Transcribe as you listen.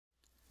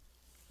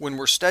When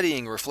we're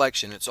studying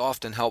reflection, it's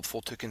often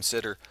helpful to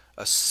consider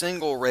a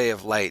single ray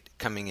of light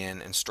coming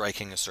in and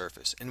striking a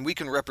surface, and we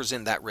can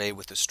represent that ray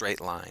with a straight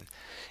line.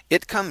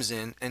 It comes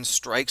in and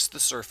strikes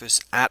the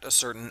surface at a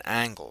certain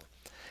angle,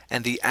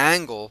 and the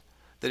angle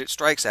that it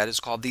strikes at is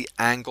called the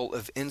angle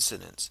of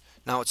incidence.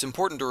 Now it's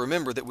important to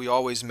remember that we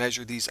always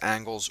measure these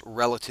angles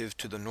relative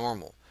to the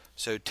normal.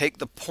 So take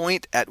the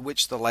point at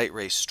which the light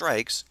ray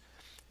strikes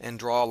and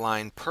draw a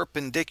line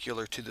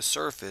perpendicular to the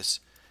surface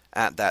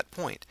at that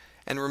point.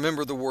 And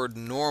remember, the word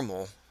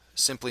normal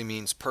simply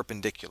means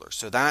perpendicular.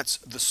 So that's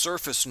the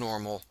surface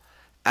normal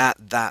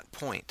at that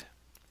point.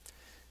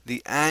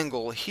 The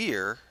angle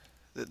here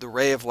that the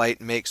ray of light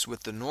makes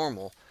with the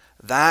normal,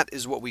 that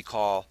is what we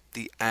call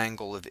the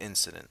angle of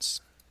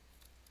incidence.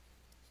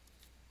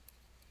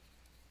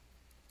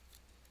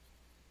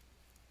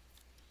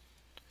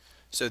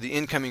 So the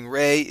incoming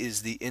ray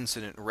is the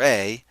incident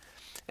ray,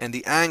 and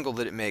the angle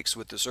that it makes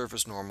with the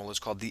surface normal is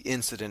called the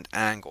incident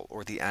angle,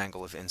 or the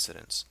angle of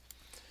incidence.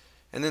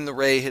 And then the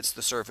ray hits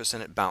the surface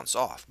and it bounces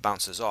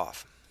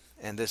off.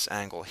 And this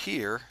angle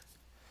here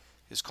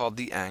is called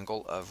the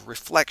angle of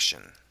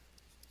reflection.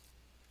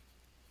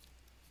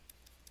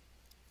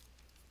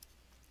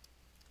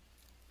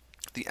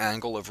 The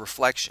angle of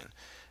reflection.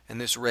 And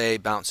this ray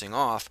bouncing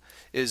off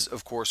is,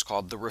 of course,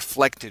 called the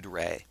reflected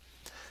ray.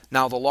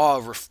 Now, the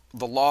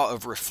law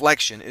of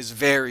reflection is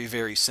very,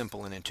 very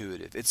simple and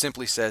intuitive. It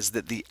simply says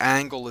that the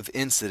angle of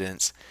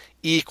incidence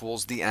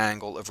equals the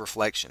angle of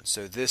reflection.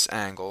 So this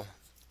angle,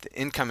 the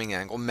incoming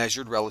angle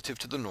measured relative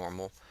to the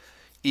normal,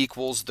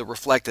 equals the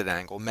reflected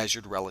angle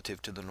measured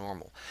relative to the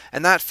normal.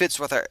 And that fits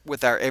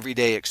with our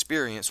everyday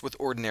experience with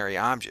ordinary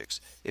objects.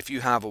 If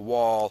you have a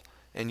wall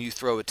and you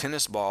throw a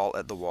tennis ball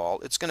at the wall,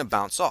 it's going to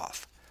bounce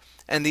off.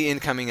 And the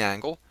incoming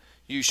angle,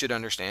 you should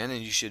understand,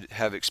 and you should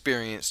have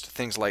experienced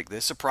things like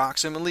this,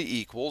 approximately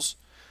equals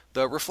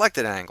the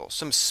reflected angle.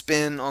 Some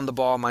spin on the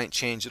ball might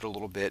change it a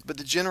little bit, but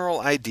the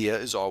general idea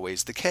is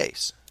always the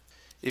case.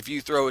 If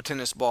you throw a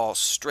tennis ball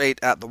straight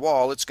at the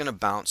wall, it's going to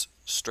bounce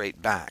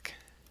straight back.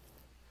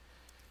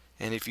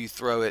 And if you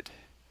throw it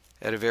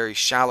at a very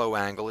shallow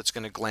angle, it's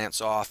going to glance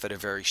off at a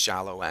very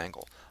shallow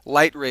angle.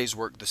 Light rays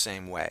work the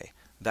same way.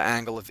 The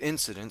angle of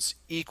incidence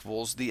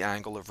equals the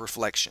angle of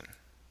reflection.